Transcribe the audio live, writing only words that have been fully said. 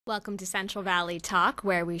Welcome to Central Valley Talk,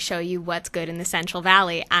 where we show you what's good in the Central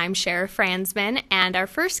Valley. I'm Sheriff Franzman, and our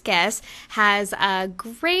first guest has a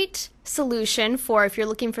great solution for if you're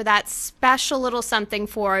looking for that special little something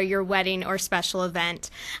for your wedding or special event.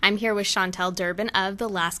 I'm here with Chantal Durbin of the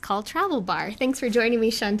Last Call Travel Bar. Thanks for joining me,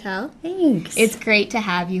 Chantal. Thanks. It's great to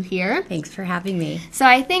have you here. Thanks for having me. So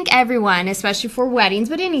I think everyone, especially for weddings,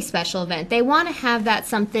 but any special event, they want to have that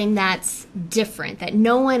something that's different, that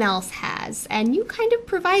no one else has. And you kind of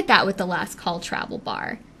provide that with the Last Call Travel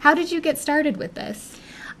Bar. How did you get started with this?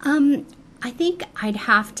 I think I'd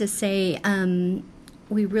have to say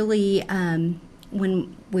we really,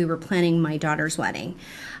 when we were planning my daughter's wedding,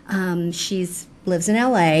 she lives in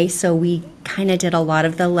LA, so we kind of did a lot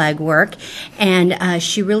of the legwork, and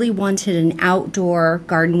she really wanted an outdoor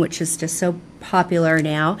garden, which is just so popular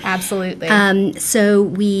now. Absolutely. So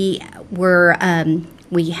we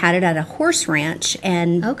had it at a horse ranch,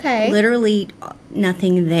 and literally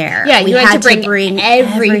nothing there. Yeah, you had to bring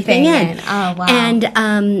everything in. Oh, wow. And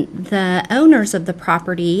the owners of the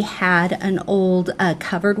property had an old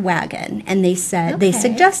covered wagon, and they said they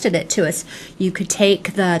suggested it to us. You could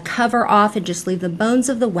take the cover off and just leave the bones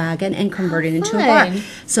of the wagon and convert it into a bar.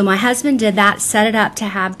 So my husband did that, set it up to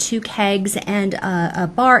have 2 kegs and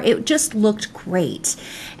a bar. It just looked great.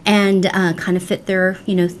 And kind of fit their,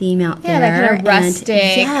 theme out there. Yeah, that kind of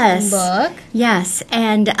rustic look. Yes,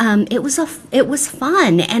 and it was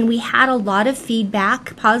fun, and we had a lot of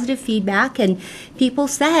feedback, positive feedback, and people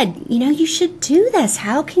said, you should do this.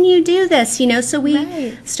 How can you do this? So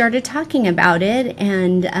we started talking about it,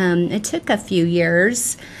 and it took a few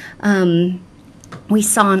years. We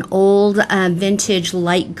saw an old vintage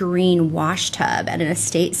light green wash tub at an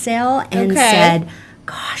estate sale, and said,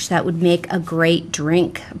 gosh, that would make a great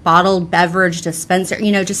drink, bottled beverage dispenser,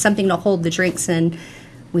 just something to hold the drinks in.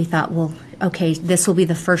 We thought, well, okay, this will be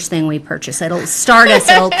the first thing we purchase. It'll start us,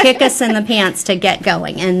 it'll kick us in the pants to get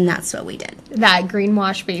going, and that's what we did. That green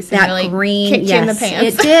wash basin really kicked you in the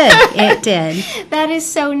pants. It did. That is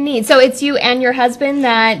so neat. So it's you and your husband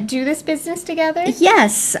that do this business together?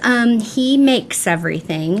 Yes, he makes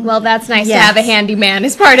everything. Well, that's nice to have a handyman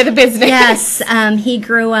as part of the business. Yes, he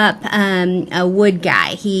grew up a wood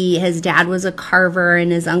guy. His dad was a carver,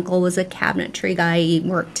 and his uncle was a cabinetry guy. He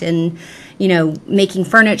worked in making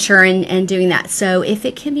furniture and doing that. So if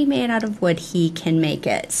it can be made out of wood, he can make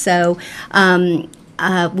it. So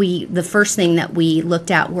the first thing that we looked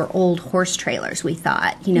at were old horse trailers. We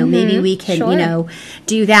thought, maybe we can,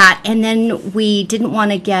 do that. And then we didn't want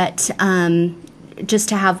to get just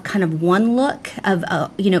to have kind of one look of,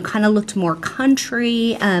 kind of looked more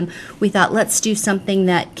country. We thought, let's do something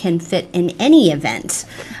that can fit in any event.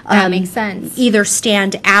 That makes sense. Either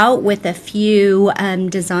stand out with a few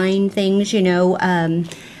design things,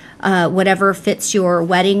 whatever fits your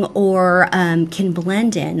wedding, or can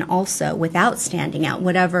blend in also without standing out,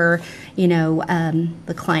 whatever,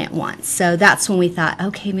 the client wants. So that's when we thought,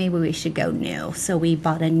 okay, maybe we should go new. So we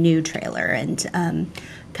bought a new trailer and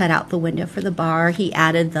cut out the window for the bar. He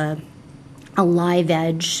added a live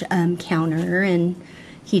edge counter, and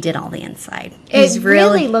he did all the inside. It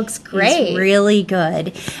really looks great. He's really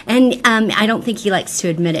good. And I don't think he likes to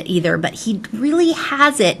admit it either, but he really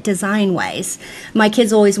has it design-wise. My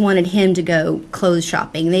kids always wanted him to go clothes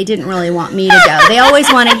shopping. They didn't really want me to go. They always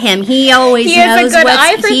wanted him. He always knows has a good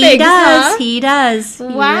eye for he things, does. huh? He does. Wow.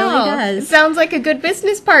 He really does. Sounds like a good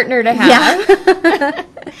business partner to have. Yeah.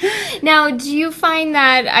 Now, do you find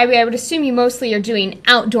that, I would assume you mostly are doing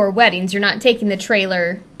outdoor weddings. You're not taking the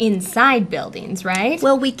trailer inside buildings, right?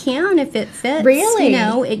 Well, we can if it fits. Really?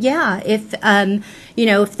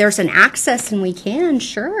 If there's an access and we can,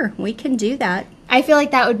 sure, we can do that. I feel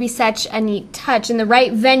like that would be such a neat touch in the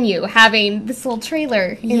right venue, having this little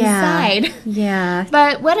trailer inside. Yeah.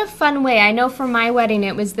 But what a fun way. I know for my wedding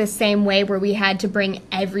it was the same way, where we had to bring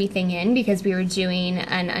everything in because we were doing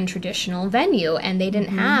an untraditional venue, and they didn't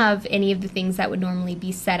have any of the things that would normally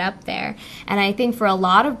be set up there. And I think for a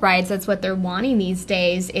lot of brides, that's what they're wanting these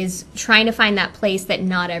days, is trying to find that place that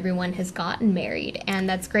not everyone has gotten married. And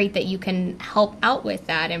that's great that you can help out with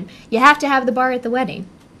that. And you have to have the bar at the wedding.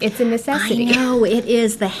 It's a necessity. I know, it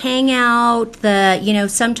is. The hangout,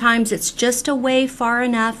 sometimes it's just away far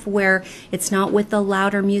enough where it's not with the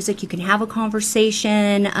louder music. You can have a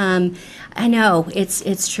conversation. I know,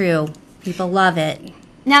 it's true. People love it.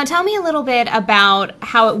 Now, tell me a little bit about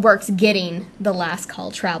how it works getting the Last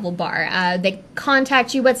Call Travel Bar. They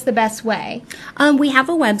contact you. What's the best way? We have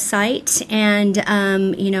a website, and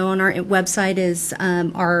on our website is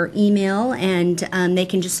our email, and they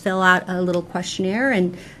can just fill out a little questionnaire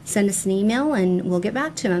and send us an email, and we'll get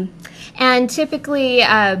back to them. And typically,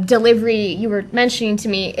 delivery, you were mentioning to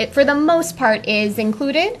me, it for the most part is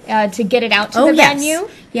included to get it out to the venue?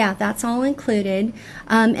 Yeah, that's all included.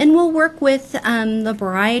 And we'll work with the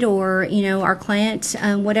bride or, our client,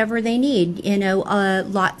 whatever they need.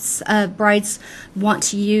 Lots of brides want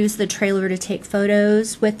to use the trailer to take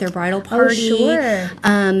photos with their bridal party. Oh,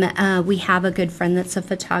 sure. We have a good friend that's a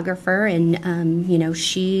photographer, and,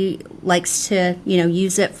 she likes to,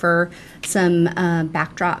 use it for some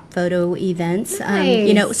backdrop photo events.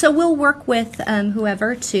 Nice. So we'll work with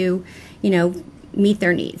whoever to, meet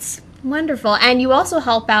their needs. Wonderful. And you also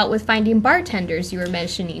help out with finding bartenders, you were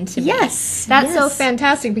mentioning to me. Yes. That's so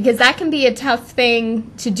fantastic, because that can be a tough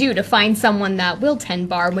thing to do, to find someone that will tend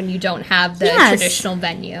bar when you don't have the traditional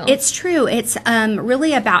venue. It's true. It's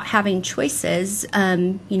really about having choices.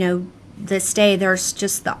 This day there's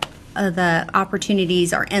just the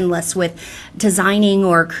opportunities are endless with designing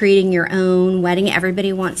or creating your own wedding.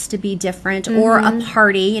 Everybody wants to be different, or a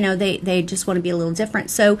party, they just want to be a little different.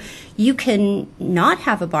 So you can not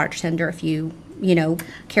have a bartender if you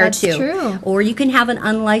care That's to. True. Or you can have an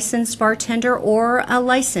unlicensed bartender or a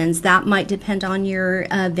licensed. That might depend on your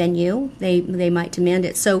venue. They might demand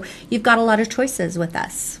it. So you've got a lot of choices with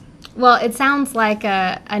us. Well, it sounds like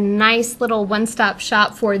a nice little one-stop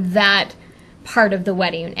shop for that part of the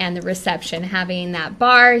wedding and the reception. Having that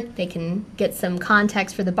bar, they can get some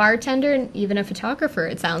context for the bartender and even a photographer,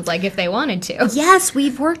 it sounds like, if they wanted to. Yes,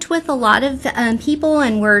 we've worked with a lot of people,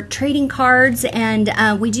 and we're trading cards, and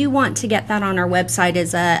we do want to get that on our website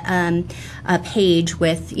as a page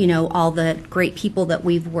with all the great people that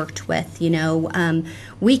we've worked with.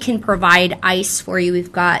 We can provide ice for you.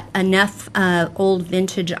 We've got enough old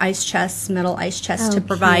vintage ice chests, metal ice chests, to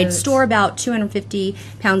provide. Store about 250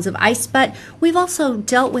 pounds of ice, but we've also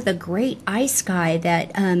dealt with a great ice guy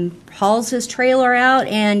that hauls his trailer out,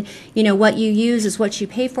 and what you use is what you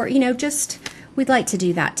pay for. We'd like to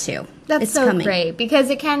do that too. That's it's so coming. Great,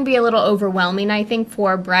 because it can be a little overwhelming, I think,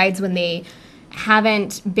 for brides when they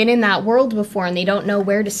haven't been in that world before and they don't know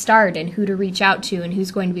where to start and who to reach out to and who's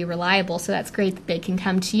going to be reliable. So that's great that they can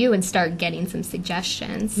come to you and start getting some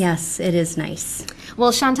suggestions. Yes, it is nice.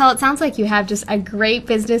 Well, Chantal, it sounds like you have just a great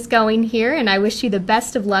business going here, and I wish you the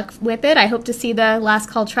best of luck with it. I hope to see the Last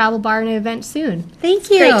Call Travel Bar and event soon. Thank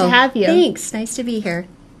you. Great to have you. Thanks. Nice to be here.